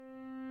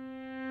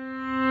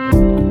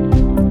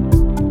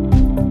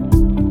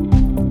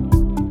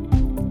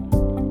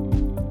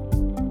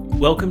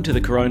Welcome to the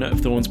Corona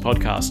of Thorns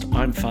podcast.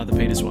 I'm Father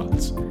Peter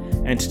Swans,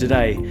 and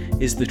today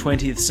is the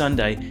 20th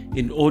Sunday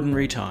in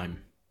Ordinary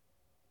Time.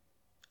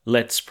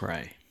 Let's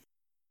pray.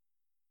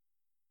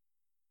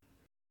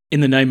 In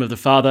the name of the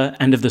Father,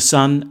 and of the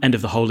Son, and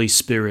of the Holy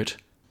Spirit.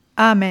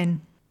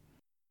 Amen.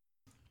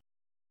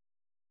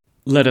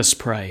 Let us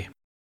pray.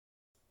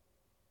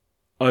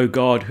 O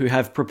God, who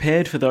have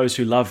prepared for those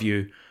who love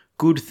you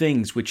good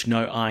things which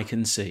no eye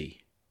can see,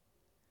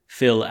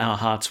 fill our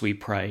hearts, we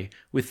pray,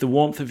 with the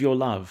warmth of your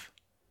love,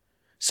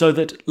 so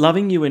that,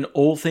 loving you in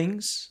all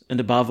things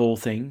and above all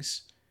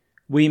things,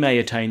 we may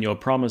attain your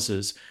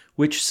promises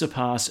which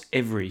surpass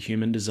every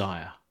human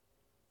desire.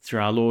 Through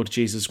our Lord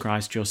Jesus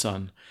Christ, your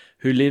Son,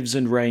 who lives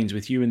and reigns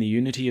with you in the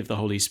unity of the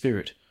Holy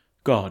Spirit,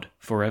 God,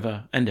 for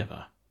ever and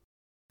ever.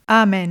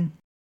 Amen.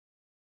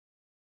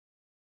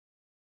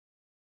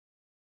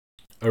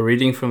 A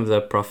reading from the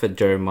prophet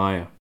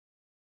Jeremiah.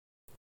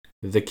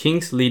 The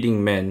king's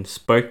leading men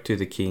spoke to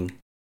the king.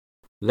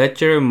 Let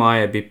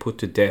Jeremiah be put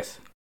to death.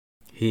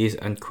 He is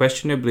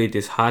unquestionably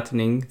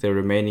disheartening the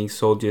remaining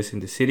soldiers in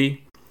the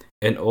city,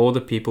 and all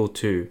the people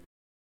too,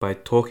 by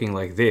talking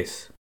like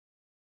this.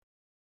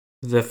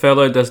 The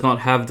fellow does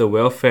not have the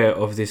welfare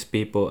of this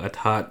people at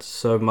heart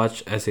so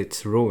much as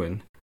its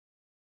ruin.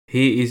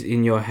 He is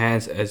in your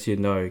hands, as you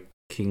know,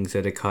 King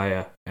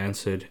Zedekiah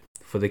answered,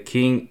 for the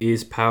king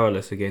is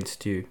powerless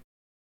against you.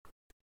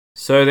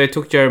 So they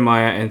took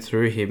Jeremiah and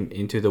threw him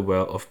into the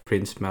well of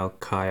Prince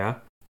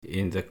Malchiah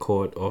in the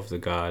court of the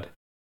guard,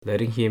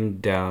 letting him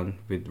down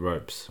with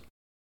ropes.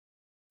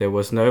 There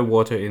was no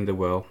water in the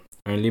well,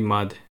 only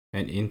mud,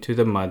 and into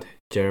the mud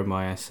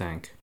Jeremiah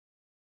sank.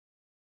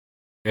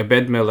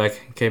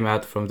 Ebed-melech came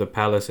out from the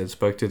palace and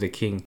spoke to the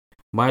king.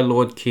 My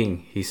lord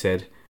king, he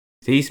said,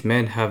 these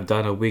men have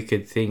done a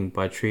wicked thing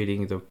by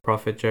treating the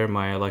prophet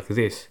Jeremiah like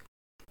this.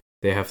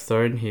 They have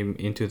thrown him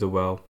into the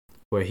well,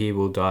 where he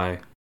will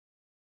die.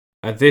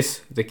 At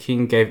this, the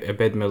king gave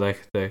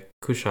Ebed-melech the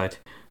Cushite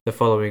the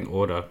following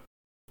order.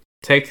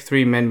 Take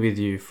 3 men with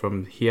you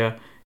from here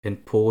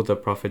and pull the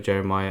prophet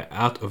Jeremiah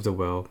out of the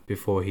well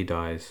before he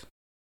dies.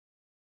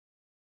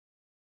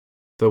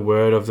 The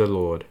word of the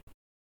Lord.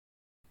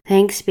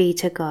 Thanks be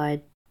to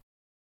God.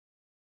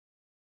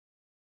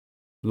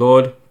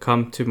 Lord,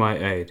 come to my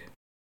aid.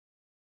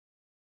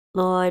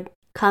 Lord,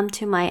 come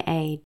to my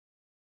aid.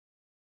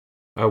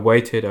 I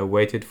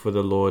waited for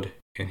the Lord,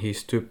 and he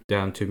stooped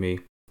down to me.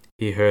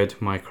 He heard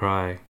my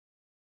cry.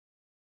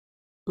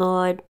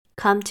 Lord,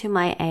 come to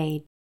my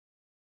aid.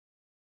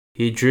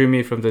 He drew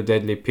me from the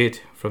deadly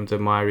pit, from the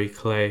miry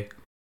clay.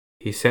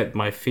 He set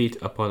my feet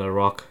upon a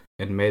rock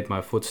and made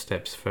my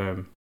footsteps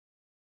firm.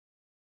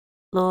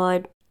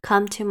 Lord,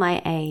 come to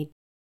my aid.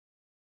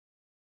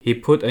 He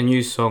put a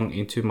new song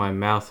into my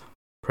mouth,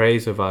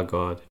 praise of our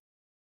God.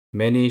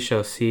 Many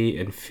shall see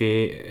and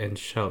fear and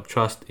shall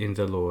trust in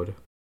the Lord.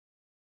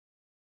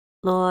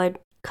 Lord,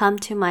 come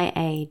to my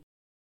aid.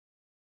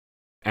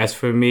 As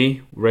for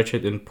me,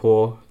 wretched and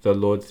poor, the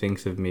Lord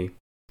thinks of me.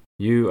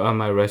 You are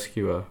my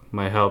rescuer,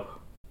 my help.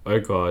 O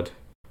God,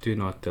 do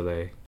not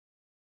delay.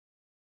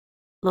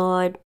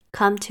 Lord,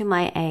 come to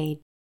my aid.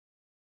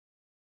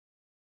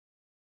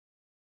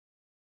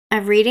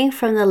 A reading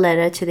from the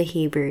letter to the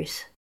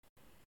Hebrews.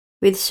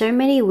 With so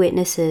many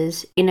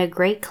witnesses in a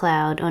great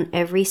cloud on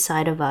every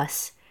side of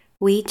us,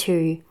 we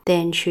too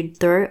then should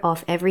throw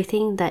off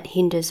everything that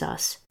hinders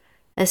us,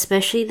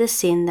 especially the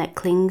sin that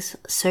clings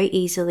so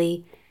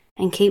easily,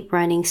 and keep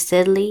running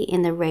steadily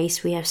in the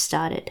race we have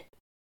started.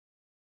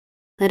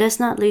 Let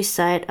us not lose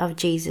sight of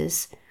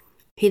Jesus,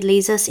 who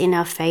leads us in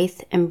our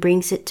faith and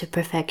brings it to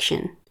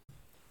perfection.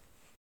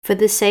 For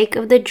the sake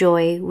of the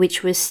joy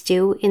which was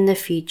still in the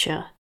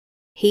future,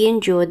 he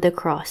endured the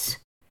cross,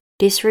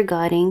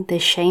 disregarding the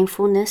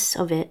shamefulness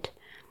of it,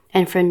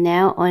 and from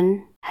now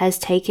on has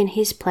taken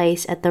his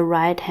place at the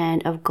right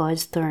hand of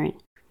God's throne.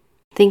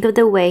 Think of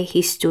the way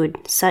he stood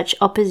such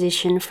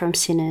opposition from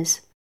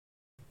sinners.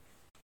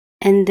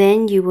 And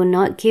then you will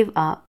not give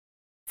up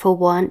for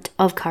want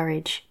of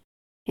courage.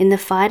 In the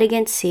fight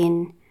against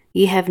sin,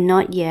 you have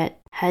not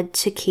yet had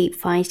to keep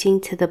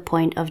fighting to the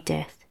point of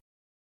death.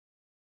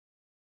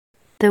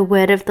 The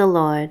word of the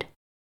Lord.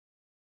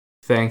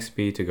 Thanks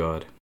be to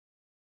God.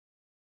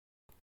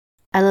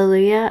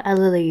 Alleluia,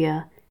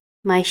 alleluia.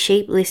 My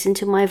sheep listen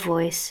to my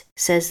voice,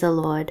 says the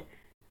Lord.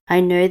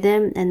 I know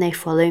them and they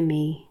follow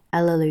me.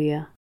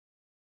 Alleluia.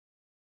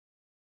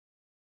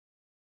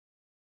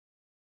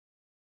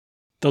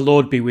 The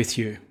Lord be with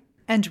you.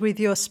 And with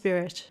your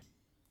spirit.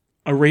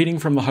 A reading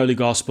from the Holy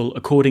Gospel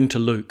according to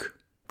Luke.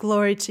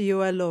 Glory to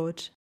you, O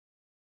Lord.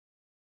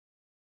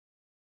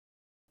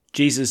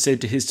 Jesus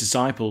said to his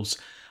disciples,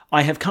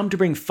 I have come to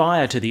bring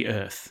fire to the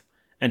earth,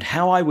 and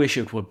how I wish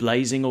it were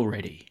blazing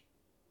already.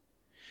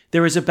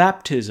 There is a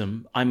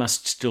baptism I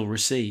must still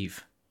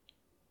receive,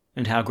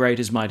 and how great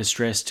is my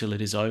distress till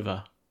it is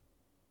over.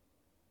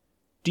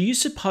 Do you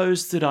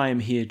suppose that I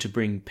am here to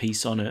bring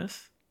peace on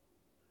earth?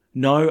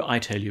 No, I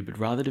tell you, but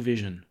rather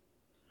division.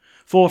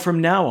 For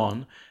from now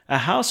on, a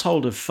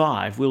household of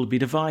 5 will be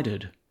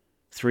divided,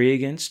 3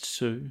 against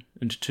 2,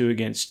 and 2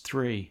 against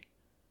 3.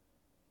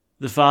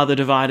 the father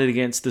divided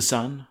against the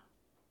son,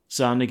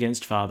 son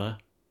against father,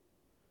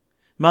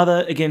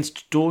 mother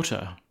against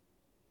daughter,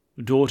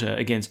 daughter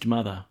against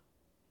mother,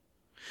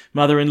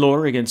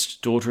 mother-in-law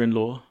against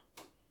daughter-in-law,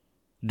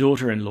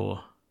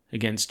 daughter-in-law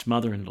against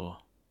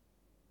mother-in-law.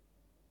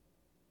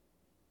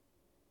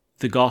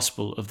 The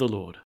Gospel of the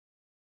Lord.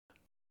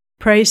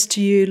 Praise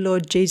to you,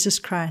 Lord Jesus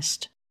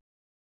Christ.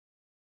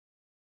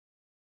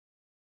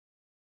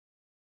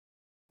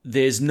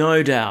 There's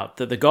no doubt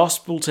that the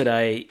Gospel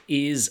today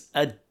is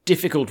a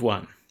difficult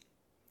one.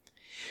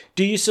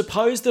 Do you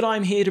suppose that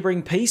I'm here to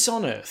bring peace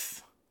on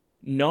earth?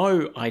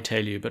 No, I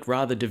tell you, but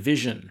rather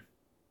division.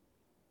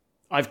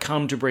 I've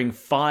come to bring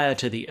fire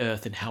to the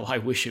earth, and how I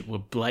wish it were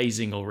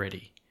blazing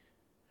already.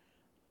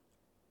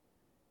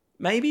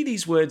 Maybe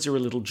these words are a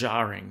little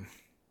jarring.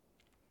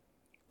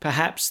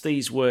 Perhaps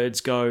these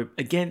words go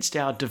against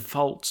our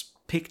default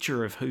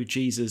picture of who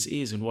Jesus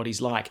is and what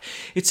he's like.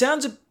 It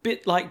sounds a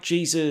bit like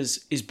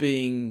Jesus is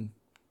being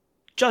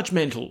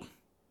judgmental.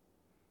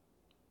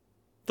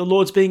 The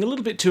Lord's being a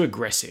little bit too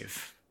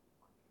aggressive.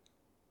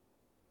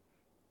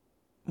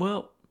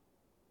 Well,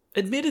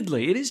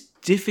 admittedly, it is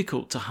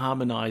difficult to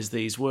harmonise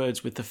these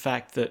words with the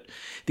fact that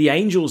the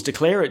angels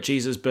declare at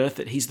Jesus' birth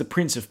that he's the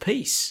Prince of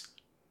Peace.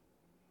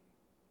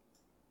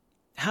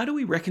 How do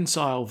we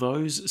reconcile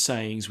those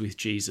sayings with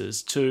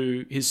Jesus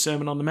to his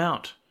Sermon on the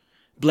Mount?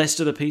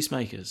 Blessed are the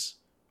peacemakers.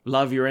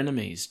 Love your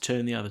enemies.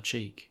 Turn the other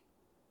cheek.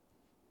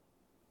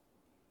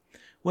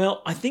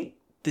 Well, I think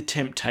the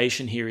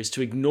temptation here is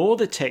to ignore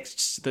the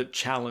texts that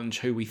challenge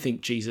who we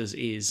think Jesus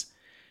is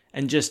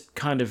and just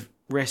kind of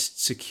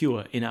rest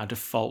secure in our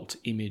default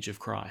image of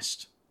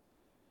Christ.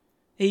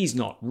 He's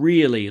not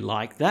really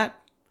like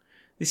that.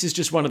 This is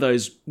just one of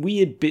those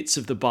weird bits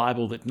of the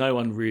Bible that no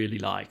one really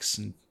likes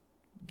and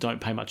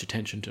don't pay much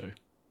attention to.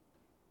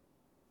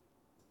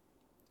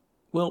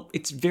 Well,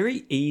 it's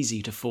very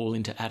easy to fall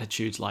into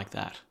attitudes like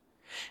that,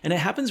 and it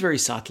happens very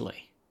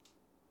subtly.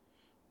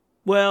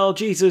 Well,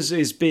 Jesus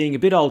is being a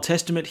bit Old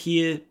Testament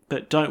here,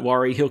 but don't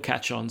worry, he'll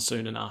catch on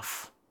soon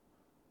enough.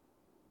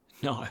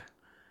 No.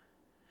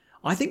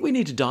 I think we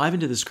need to dive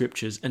into the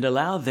scriptures and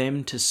allow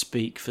them to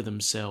speak for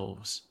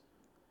themselves,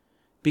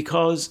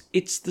 because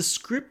it's the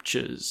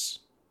scriptures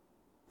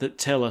that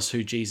tell us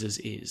who Jesus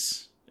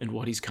is and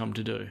what he's come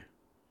to do.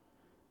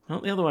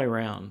 Not the other way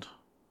around.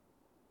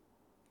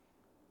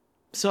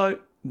 So,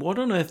 what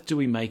on earth do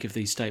we make of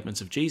these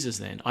statements of Jesus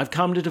then? I've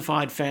come to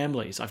divide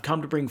families. I've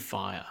come to bring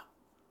fire.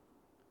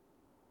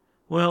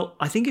 Well,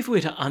 I think if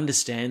we're to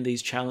understand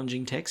these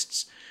challenging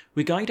texts,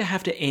 we're going to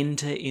have to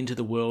enter into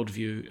the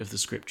worldview of the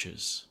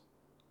scriptures.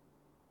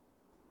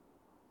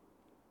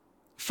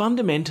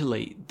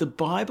 Fundamentally, the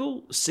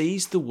Bible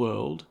sees the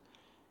world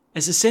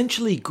as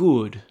essentially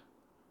good,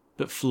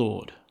 but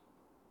flawed.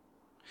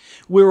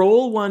 We're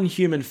all one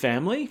human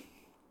family,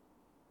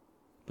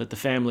 but the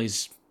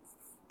family's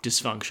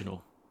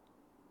dysfunctional.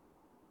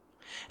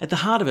 At the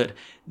heart of it,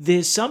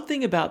 there's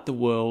something about the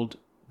world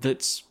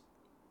that's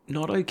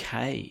not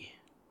okay.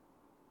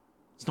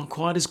 It's not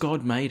quite as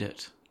God made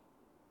it.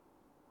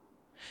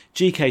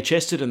 G.K.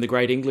 Chesterton, the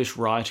great English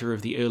writer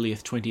of the early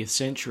 20th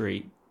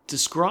century,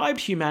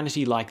 described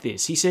humanity like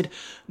this. He said,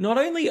 "Not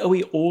only are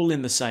we all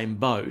in the same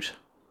boat,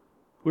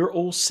 we're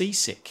all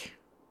seasick."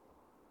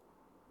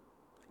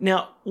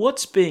 Now,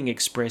 what's being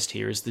expressed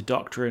here is the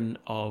doctrine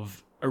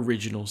of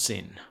original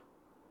sin.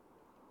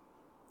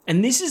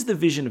 And this is the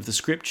vision of the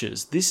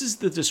scriptures. This is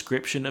the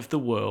description of the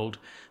world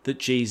that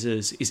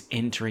Jesus is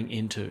entering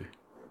into.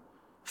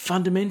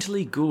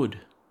 Fundamentally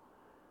good,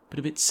 but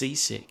a bit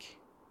seasick.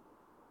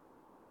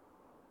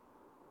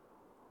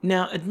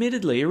 Now,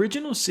 admittedly,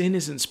 original sin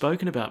isn't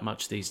spoken about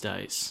much these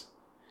days.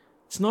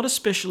 It's not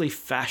especially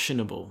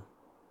fashionable.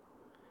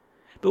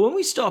 But when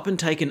we stop and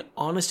take an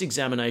honest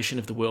examination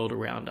of the world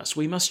around us,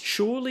 we must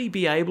surely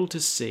be able to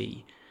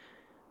see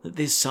that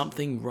there's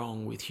something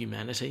wrong with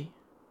humanity.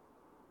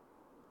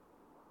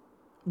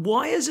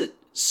 Why is it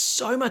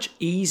so much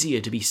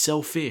easier to be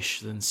selfish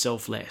than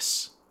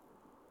selfless?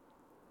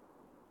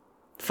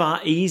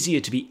 Far easier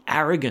to be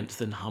arrogant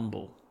than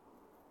humble?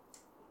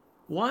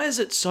 Why is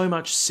it so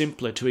much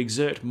simpler to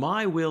exert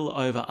my will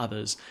over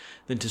others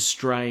than to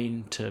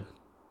strain to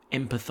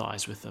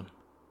empathise with them?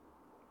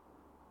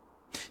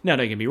 Now,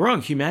 don't get me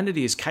wrong,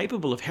 humanity is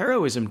capable of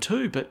heroism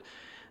too, but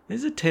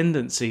there's a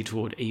tendency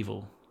toward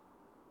evil.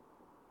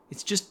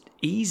 It's just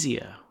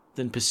easier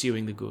than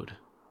pursuing the good.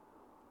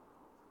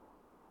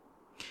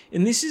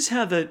 And this is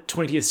how the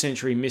 20th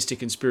century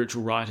mystic and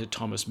spiritual writer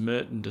Thomas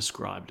Merton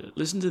described it.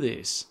 Listen to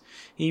this.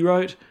 He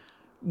wrote,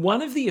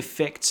 "One of the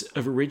effects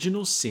of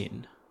original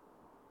sin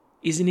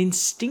is an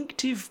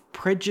instinctive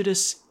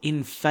prejudice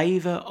in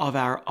favour of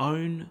our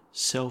own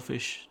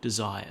selfish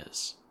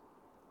desires.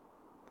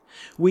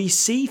 We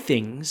see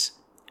things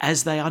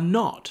as they are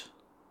not,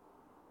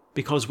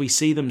 because we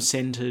see them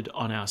centred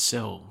on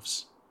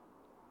ourselves.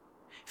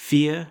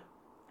 Fear,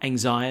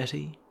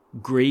 anxiety,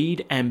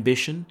 greed,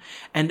 ambition,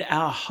 and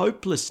our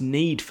hopeless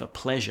need for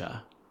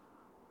pleasure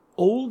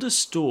all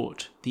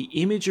distort the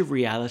image of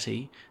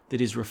reality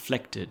that is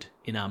reflected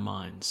in our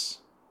minds."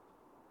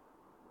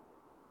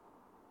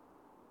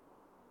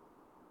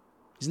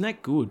 Isn't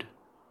that good?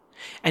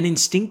 An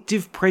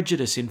instinctive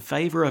prejudice in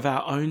favour of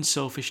our own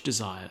selfish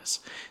desires.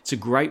 It's a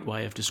great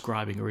way of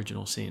describing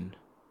original sin.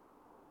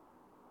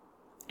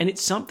 And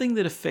it's something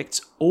that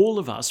affects all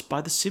of us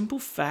by the simple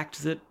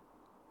fact that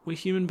we're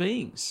human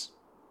beings.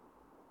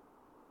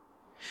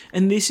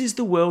 And this is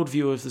the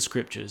worldview of the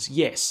Scriptures.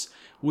 Yes,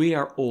 we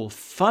are all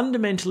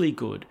fundamentally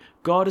good.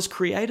 God has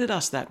created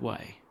us that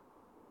way.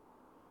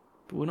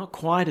 But we're not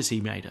quite as He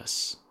made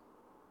us.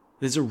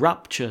 There's a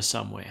rupture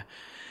somewhere.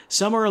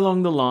 Somewhere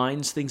along the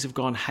lines, things have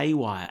gone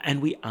haywire, and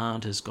we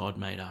aren't as God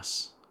made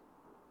us.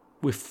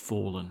 We've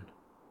fallen.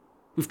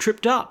 We've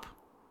tripped up.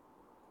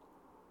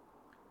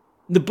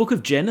 The book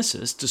of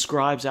Genesis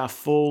describes our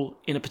fall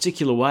in a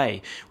particular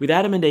way, with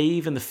Adam and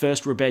Eve and the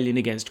first rebellion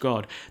against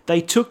God.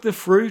 They took the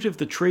fruit of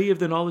the tree of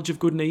the knowledge of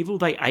good and evil,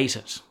 they ate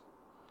it.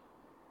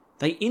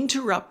 They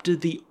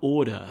interrupted the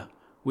order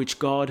which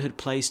God had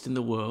placed in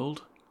the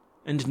world,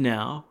 and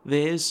now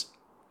there's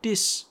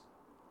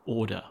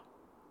disorder.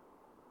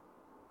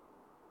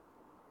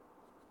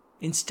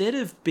 Instead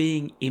of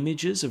being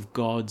images of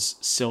God's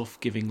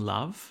self-giving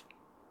love,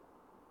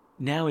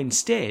 now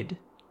instead,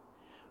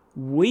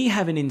 we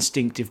have an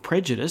instinctive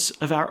prejudice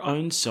of our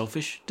own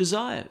selfish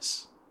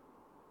desires.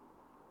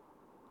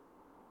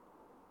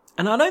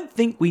 And I don't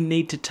think we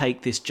need to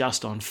take this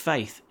just on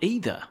faith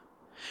either.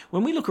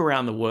 When we look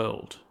around the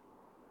world,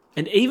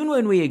 and even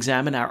when we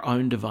examine our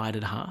own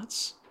divided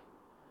hearts,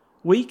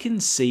 we can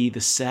see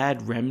the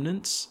sad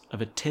remnants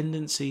of a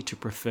tendency to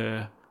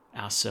prefer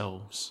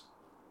ourselves.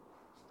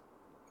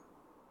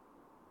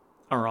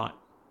 All right,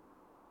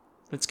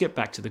 let's get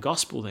back to the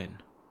gospel then.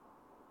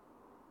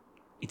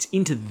 It's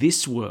into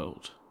this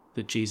world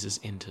that Jesus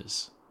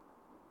enters.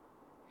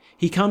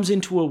 He comes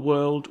into a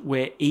world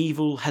where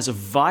evil has a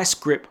vice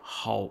grip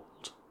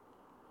hold.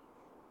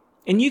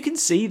 And you can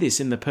see this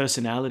in the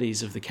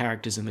personalities of the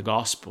characters in the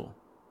gospel.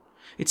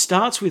 It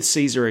starts with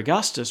Caesar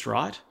Augustus,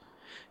 right?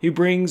 Who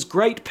brings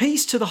great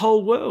peace to the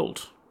whole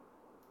world.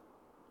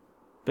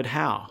 But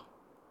how?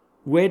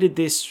 Where did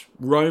this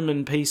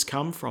Roman peace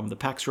come from, the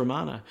Pax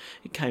Romana?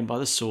 It came by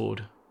the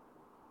sword.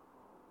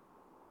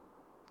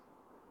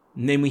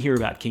 And then we hear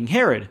about King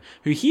Herod,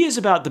 who hears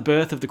about the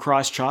birth of the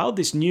Christ child,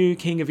 this new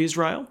king of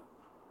Israel,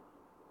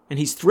 and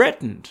he's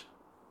threatened.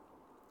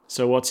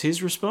 So what's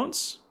his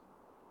response?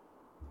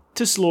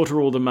 To slaughter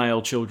all the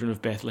male children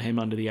of Bethlehem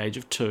under the age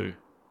of 2.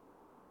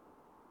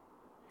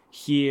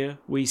 Here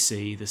we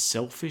see the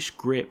selfish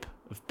grip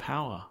of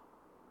power.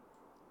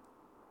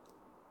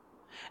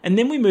 And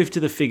then we move to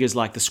the figures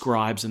like the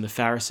scribes and the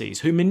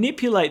Pharisees, who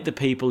manipulate the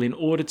people in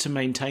order to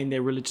maintain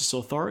their religious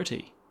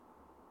authority.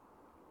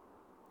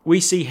 We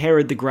see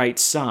Herod the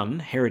Great's son,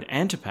 Herod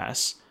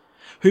Antipas,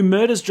 who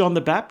murders John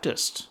the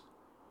Baptist,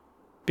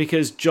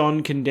 because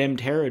John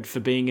condemned Herod for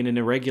being in an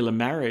irregular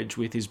marriage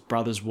with his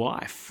brother's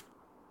wife.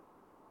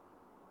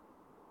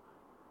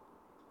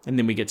 And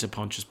then we get to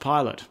Pontius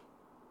Pilate.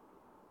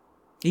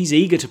 He's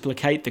eager to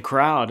placate the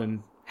crowd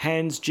and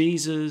hands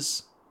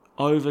Jesus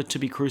over to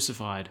be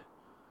crucified,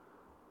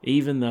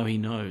 even though he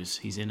knows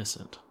he's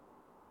innocent.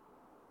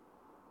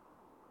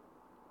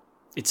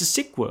 It's a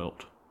sick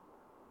world.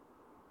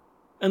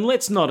 And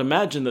let's not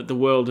imagine that the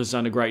world has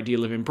done a great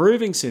deal of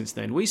improving since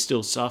then. We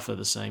still suffer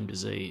the same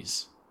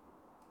disease.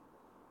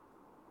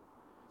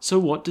 So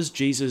what does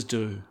Jesus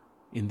do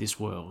in this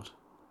world?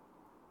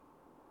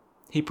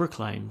 He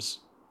proclaims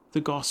the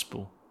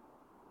gospel.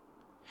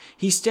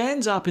 He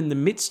stands up in the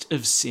midst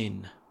of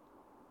sin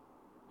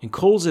and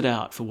calls it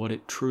out for what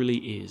it truly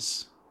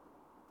is.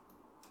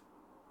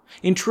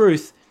 In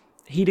truth,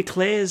 he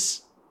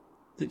declares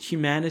that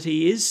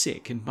humanity is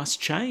sick and must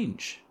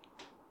change.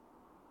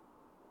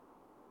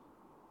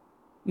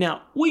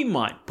 Now, we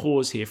might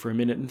pause here for a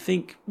minute and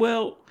think,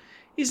 well,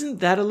 isn't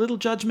that a little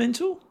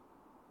judgmental?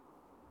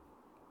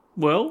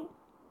 Well,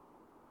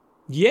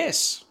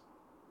 yes,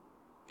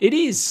 it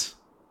is.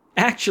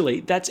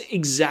 Actually, that's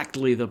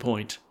exactly the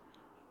point.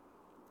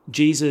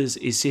 Jesus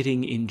is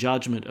sitting in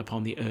judgment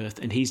upon the earth,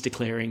 and he's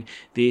declaring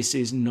this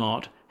is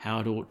not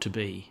how it ought to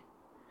be.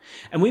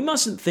 And we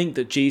mustn't think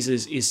that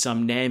Jesus is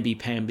some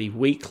namby-pamby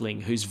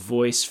weakling whose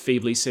voice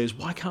feebly says,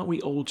 why can't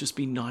we all just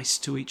be nice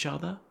to each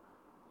other?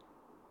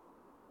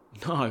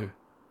 No.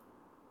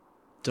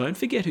 Don't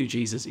forget who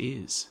Jesus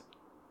is.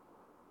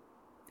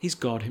 He's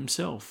God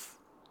himself.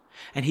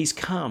 And he's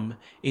come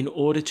in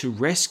order to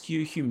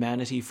rescue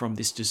humanity from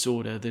this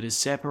disorder that has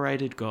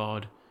separated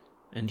God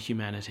and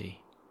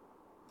humanity.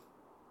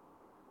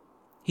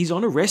 He's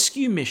on a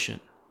rescue mission.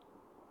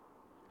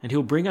 And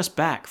he'll bring us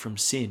back from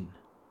sin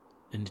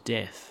and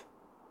death.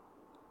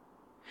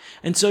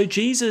 And so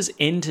Jesus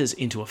enters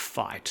into a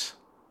fight.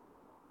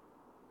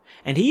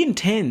 And he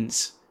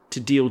intends to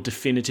deal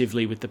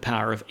definitively with the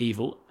power of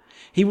evil.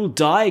 He will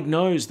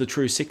diagnose the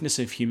true sickness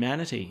of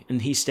humanity,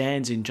 and he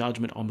stands in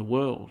judgment on the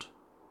world.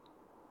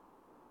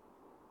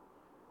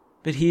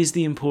 But here's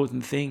the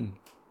important thing.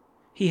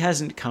 He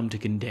hasn't come to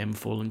condemn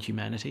fallen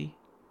humanity,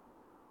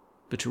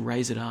 but to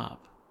raise it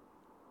up.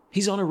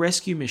 He's on a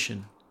rescue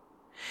mission.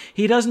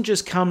 He doesn't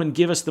just come and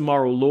give us the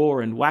moral law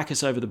and whack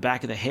us over the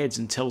back of the heads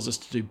and tells us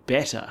to do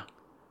better.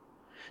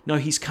 No,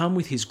 he's come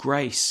with his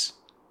grace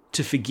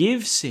to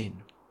forgive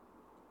sin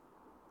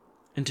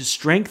and to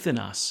strengthen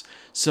us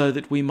so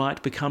that we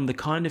might become the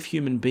kind of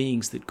human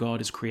beings that God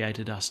has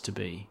created us to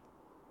be.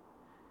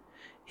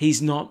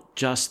 He's not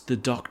just the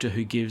doctor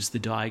who gives the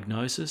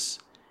diagnosis,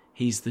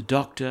 he's the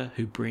doctor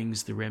who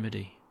brings the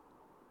remedy.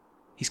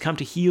 He's come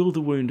to heal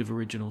the wound of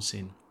original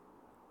sin.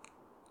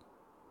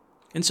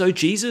 And so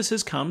Jesus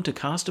has come to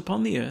cast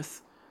upon the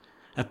earth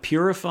a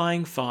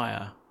purifying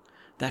fire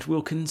that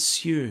will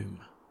consume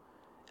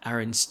our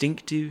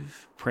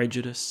instinctive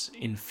prejudice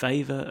in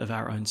favour of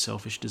our own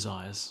selfish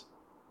desires.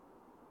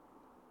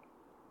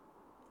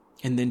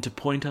 And then to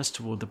point us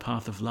toward the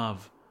path of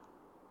love,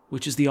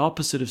 which is the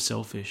opposite of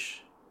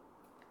selfish.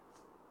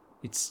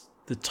 It's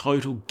the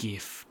total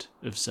gift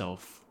of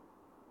self.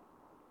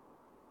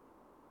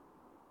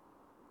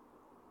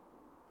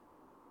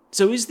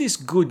 So is this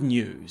good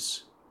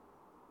news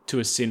to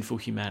a sinful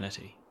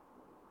humanity?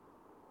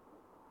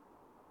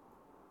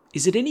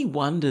 Is it any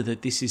wonder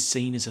that this is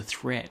seen as a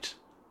threat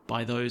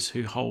by those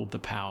who hold the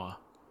power?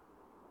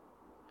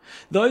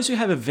 Those who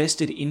have a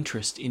vested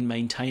interest in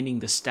maintaining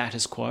the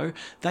status quo,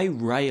 they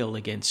rail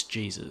against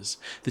Jesus.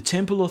 The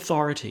temple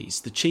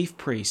authorities, the chief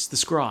priests, the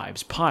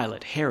scribes,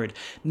 Pilate, Herod,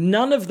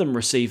 none of them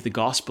receive the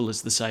gospel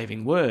as the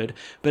saving word,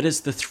 but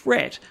as the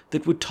threat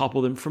that would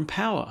topple them from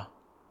power.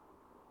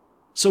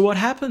 So what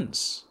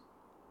happens?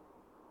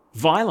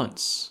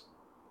 Violence.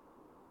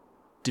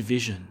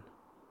 Division.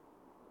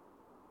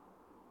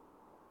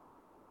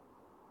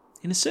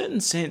 In a certain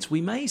sense, we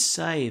may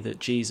say that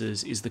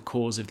Jesus is the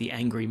cause of the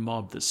angry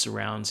mob that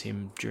surrounds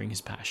him during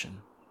his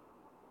passion.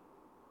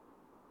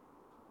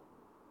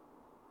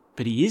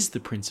 But he is the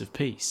Prince of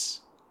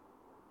Peace.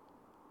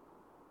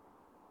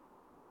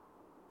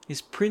 As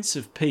Prince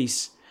of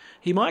Peace,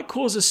 he might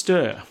cause a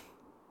stir,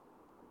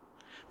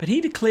 but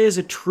he declares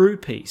a true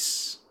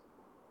peace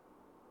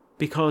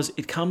because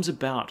it comes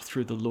about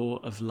through the law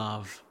of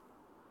love,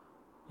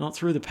 not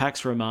through the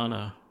Pax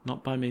Romana,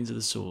 not by means of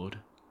the sword.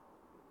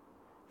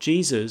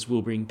 Jesus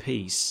will bring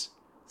peace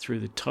through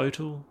the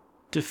total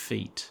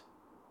defeat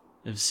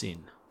of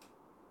sin.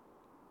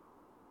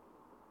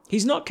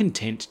 He's not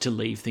content to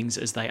leave things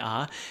as they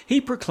are. He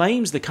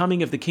proclaims the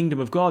coming of the kingdom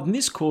of God, and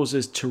this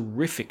causes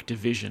terrific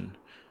division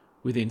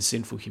within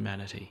sinful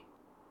humanity.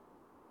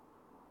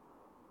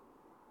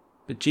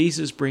 But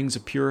Jesus brings a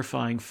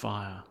purifying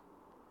fire.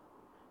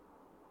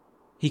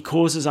 He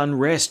causes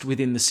unrest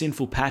within the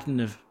sinful pattern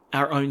of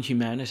our own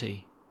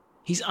humanity.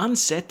 He's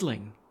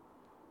unsettling.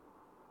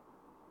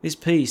 This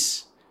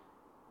peace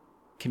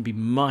can be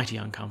mighty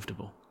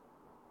uncomfortable.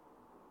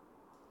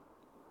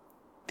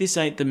 This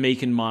ain't the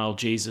meek and mild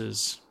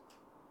Jesus,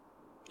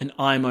 an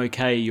I'm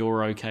okay,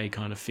 you're okay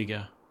kind of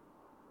figure.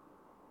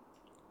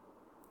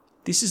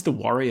 This is the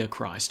warrior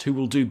Christ who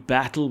will do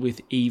battle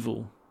with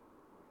evil,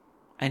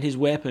 and his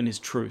weapon is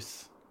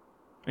truth,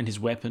 and his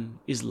weapon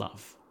is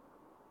love.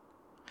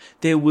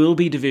 There will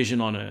be division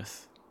on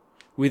earth,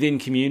 within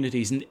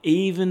communities and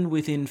even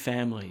within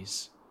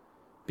families,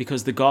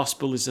 because the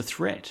gospel is a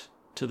threat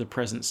to the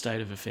present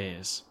state of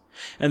affairs.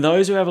 And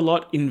those who have a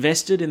lot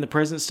invested in the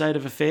present state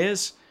of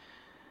affairs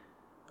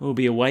will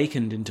be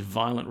awakened into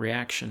violent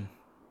reaction.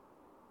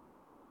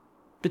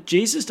 But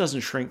Jesus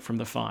doesn't shrink from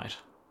the fight.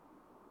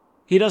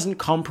 He doesn't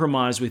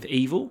compromise with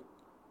evil,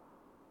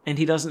 and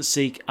he doesn't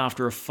seek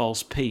after a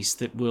false peace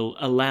that will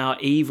allow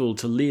evil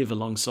to live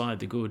alongside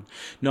the good.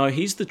 No,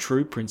 he's the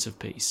true Prince of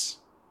Peace.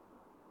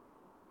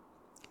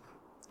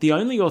 The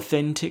only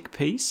authentic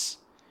peace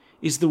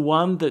is the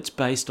one that's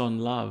based on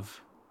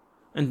love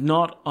and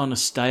not on a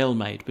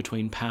stalemate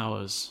between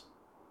powers.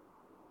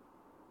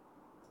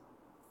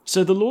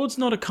 So the Lord's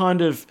not a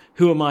kind of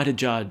who am I to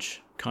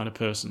judge kind of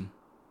person.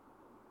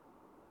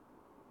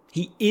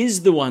 He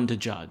is the one to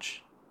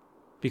judge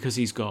because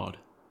he's God.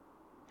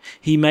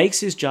 He makes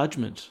his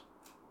judgment,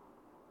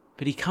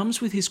 but he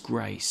comes with his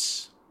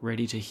grace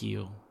ready to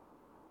heal.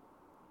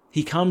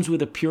 He comes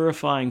with a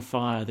purifying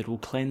fire that will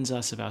cleanse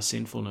us of our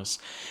sinfulness.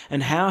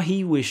 And how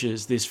he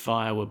wishes this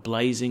fire were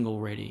blazing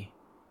already.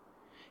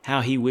 How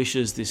he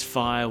wishes this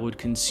fire would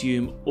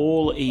consume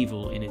all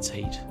evil in its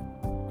heat.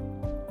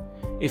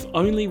 If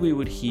only we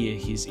would hear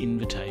his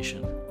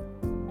invitation.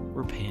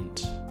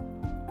 Repent,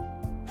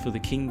 for the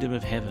kingdom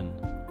of heaven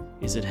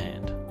is at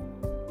hand.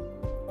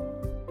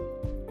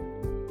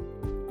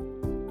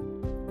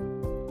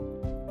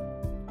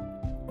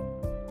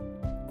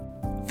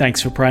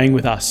 Thanks for praying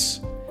with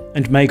us.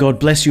 And may God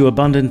bless you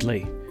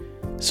abundantly,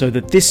 so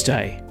that this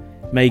day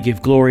may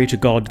give glory to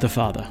God the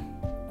Father.